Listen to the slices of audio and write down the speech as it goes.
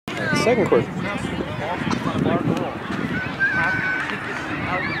second quarter. Keep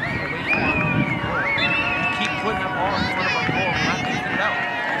putting that ball in front of our goal. We're not taking it out.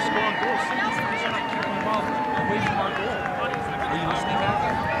 We're scoring goals. We're not keeping the ball away from our goal. Are you listening back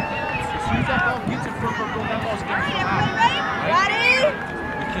there? As soon as that ball gets in front of our goal, that ball's getting thrown out. Right?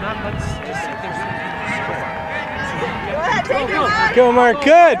 We cannot let it just sit there so we can score. Go, Mark.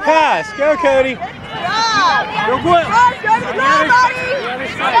 Good pass. Go, Cody. Go, Will. Go to the goal, buddy.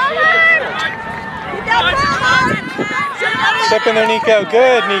 Step in there, Nico.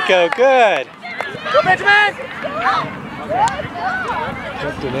 Good, Nico. Good. Go, Benjamin.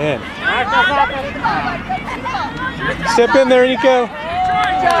 Jumped it in. Step in there, Nico.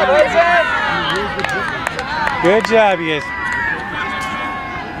 Good job, you guys.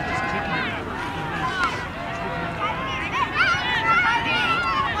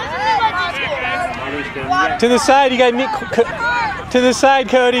 To the side, you got me. To the side,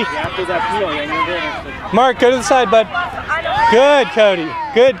 Cody. Mark, go to the side, bud. Good, Cody.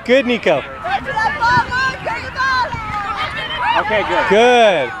 Good, Nico. Okay, good.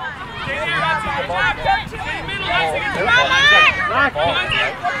 Good.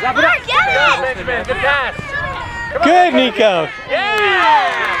 Good pass. Good, Nico.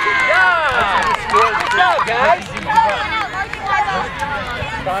 Yeah! Good job, guys.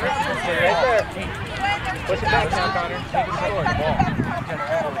 Connor, stay right there. Push it back now, Connor. Take the score. The ball.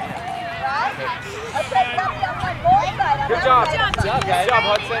 Good job. Good job, guys. Good job,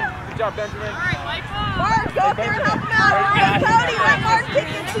 Hudson. Good job, Benjamin. Mark, go up there and help him out. Cody, let Mark kick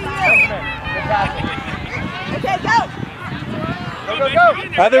it to you. Good passing. Okay, go. Go.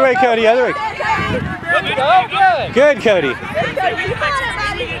 Other way, Cody. Other way. Go, good. Good, Cody. There you go. Keep on it,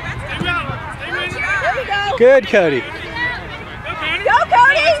 buddy. There we go. Good, Cody. Go,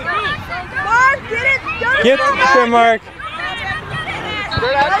 Cody. Mark, get it. Get there, Mark.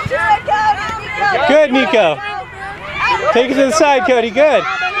 Let's do it, Cody. Good, Nico. Take it to the side, Cody. Good.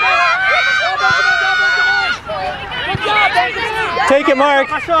 Take it, Mark.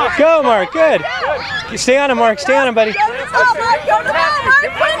 Go, Mark. Good. Stay on him, Mark. Stay on him, buddy. Go to the ball, Mark. Go to the ball, Mark.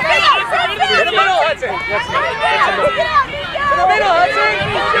 Put it in. In the middle, Hudson. In the middle,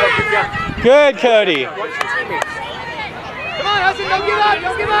 Hudson. Good, Cody. Come on, Hudson. Don't give up.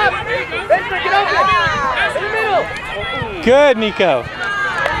 Don't give up. Benjamin, get open. In the middle. Good, Nico.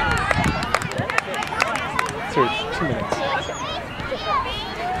 2 minutes.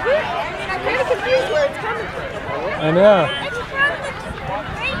 I'm very confused where it's coming from. I know.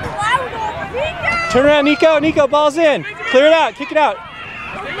 Turn around, Nico. Nico, ball's in. Clear it out. Kick it out.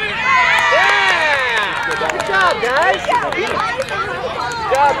 Yeah! Good job, guys. Good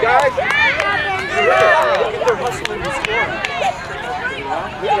job, guys. They're hustling and scoring.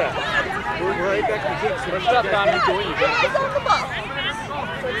 Look at that. We're right back to the game. So let's stop down and doing it.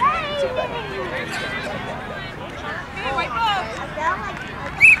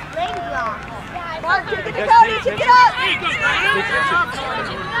 Mark, kick it to Cody. Kick it up.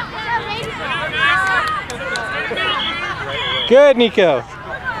 Good, Nico.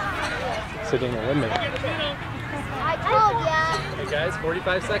 So, Daniel, 1 minute. I told ya. Hey, guys,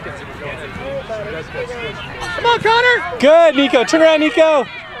 45 seconds. Come on, Connor. Good, Nico. Turn around, Nico.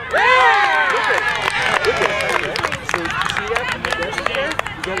 Yeah! So, see that?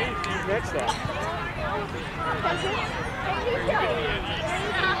 You got to next that.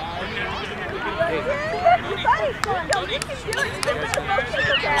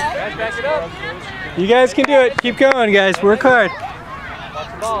 Guys, back it up. You guys can do it. Keep going, guys. Work hard.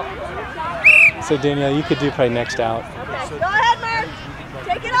 Watch the ball. So, Danielle, you could do probably next out. Okay, go ahead, Mark.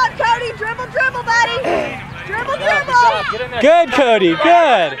 Take it on, Cody. Dribble, buddy. Dribble. Get in there. Good, Cody.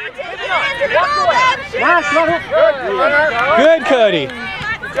 Good. Good, Cody.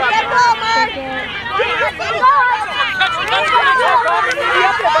 Get ball, Mark.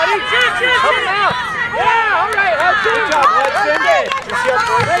 Yeah, all right, Hudson. Good job, Hudson.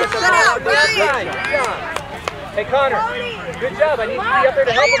 Hey, Connor. Good job. I need you to be up there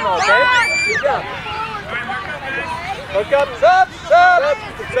to help him, okay? Good job. Hook up. Sub.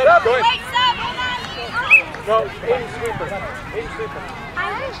 Set up. Go ahead. No, 80 sweeper. 80 sweeper.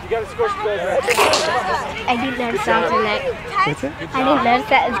 You got to score some goals. I didn't notice that was neck. What's it? I didn't notice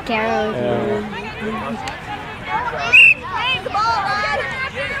that was Carol.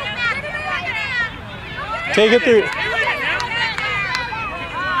 Take it through.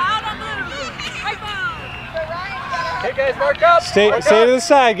 Hey, guys, mark up. Stay to the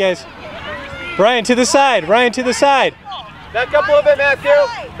side, guys. Ryan, to the side. Ryan, to the side. Back up a little bit, Matthew.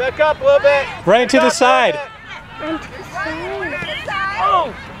 Back up a little bit. Ryan, to the side.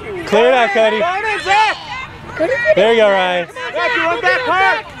 Clear it out, Cody. There you go, Ryan. Matthew, run back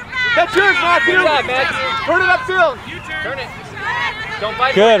hard. That's yours, Matthew. Good job, Matthew. Turn it upfield. Turn it. Don't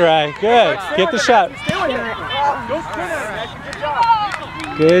bite. Good, Ryan. Good. Get the shot. Stay with it. Don't spin on it, Matthew. Good job.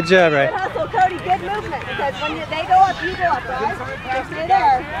 Good job, Ryan. Good hustle, Cody. Good movement. Because when they go up, you go up, right? Yeah, stay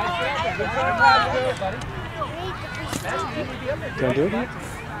there. Don't do it.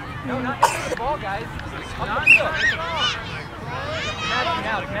 No, not into the ball, guys. Not into it. Matthew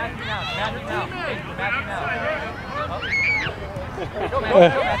now. Matthew now. Matthew now. Hey, Matthew now. Go,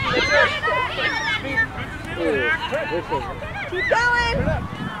 Matthew. Keep going.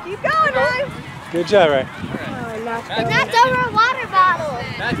 Keep going, Ryan. Good job, Ryan. Knocked over a water bottle.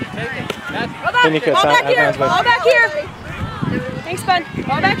 Matthew, take it. Matthew. Then you could Ball back here. out Ball back here. Thanks, bud.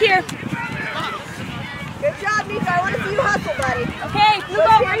 Ball back here. Good job, Nico. I want to see you hustle, buddy. Okay, blue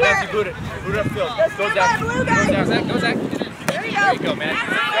ball right here. Matthew, boot it. Boot it upfield. Let's Go get down. that blue guy. Go, Zach. Go, Zach. There you There you go. go,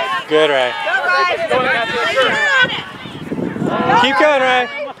 Matthew. Good, Ryan. Go, Ryan. Go, Matthew. Sure. Keep going, Ryan.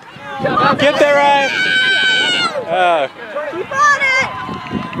 Get there, Ryan. Oh. Keep on it.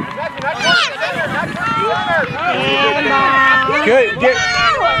 Good. Get.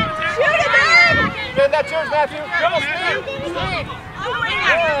 Shoot it, man. Spin, that's yours, Matthew. Go, spin.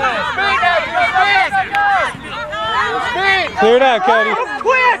 Spin. Clear it out, Cody. Don't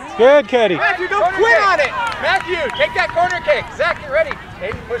quit. Good, Cody. Matthew, don't quit on it. Matthew, take that corner kick. Zach, get ready.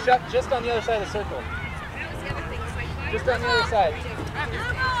 Aiden, push up just on the other side of the circle. Just on the other side.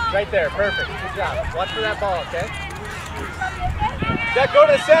 Right there, perfect. Good job. Watch for that ball, okay? Zach, go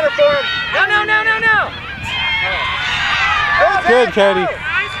to the center for him. No. Good, Cody.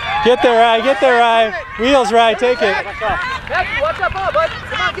 Get there, Ryan. Get there, Ryan. Wheels, Ryan. Take it. Matthew, watch that ball, bud.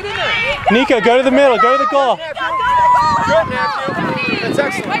 Come on, get in there. Nico, go to the middle. Go to the goal. Good, Matthew. That's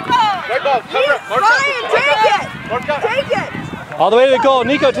excellent. Right ball. Right ball. Cover up. Mark Ryan, up. take it. Mark up. Take it. All the way to the goal.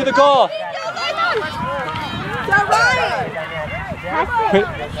 Nico, to the goal. So, Ryan.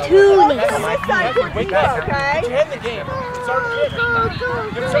 Two This side towards Nico, okay? End the game. Start the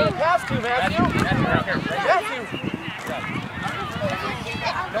game. Give us a pass to Matthew. Matthew.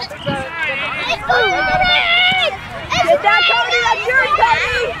 Get that, Cody. That's yours,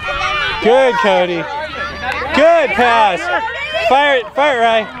 Cody. Good, Cody. Good pass. Fire it,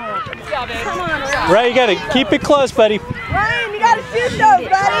 Ryan. Come on, Ryan. Right, you gotta keep it close, buddy. Ryan, you gotta shoot those,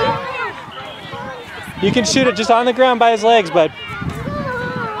 buddy. You can shoot it just on the ground by his legs, bud.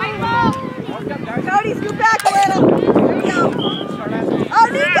 Cody, scoot back a little. There we go. Oh,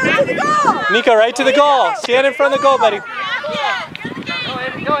 Nico, to the goal. Nico, right to the goal. Stand in front of the goal, buddy.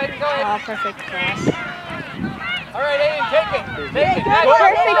 Go ahead. Oh, perfect pass. All right, Aiden, take it. Take it. Good,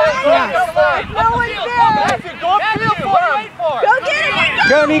 perfect pass. No one's there. Matthew, go upfield for him. Go get it, Nico.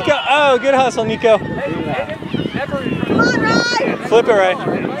 Go, Nico. Oh, good hustle, Nico. Come on, Ryan. Flip it, Ryan.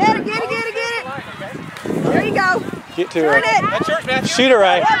 Get it. There you go. Get to Turn it. it. That's yours, Matthew. Shoot it,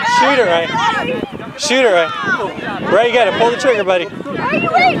 Ryan. Shoot it, Ryan. Shoot it, Ryan. Right, you got it. Pull the trigger, buddy. Where are you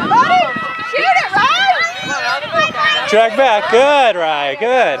waiting, buddy? Shoot it, Ryan. Track back. Good, Ryan.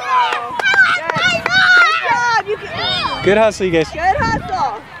 Good. Good job. You can. Good hustle, you guys. Good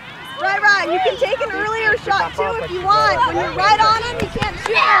hustle. Right, Ryan. You can take an earlier shot too if you want. When you're right on him, you can't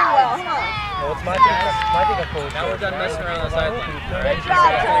shoot very well. Come on. Well, it's my thing. My thing. Now we're done messing around on the sideline. Good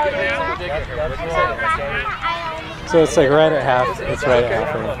job, Cody. So it's like right at half. It's right at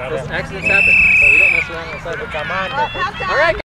half. Right now. Accidents happen, so we don't mess around on the sideline. Halftime. All right.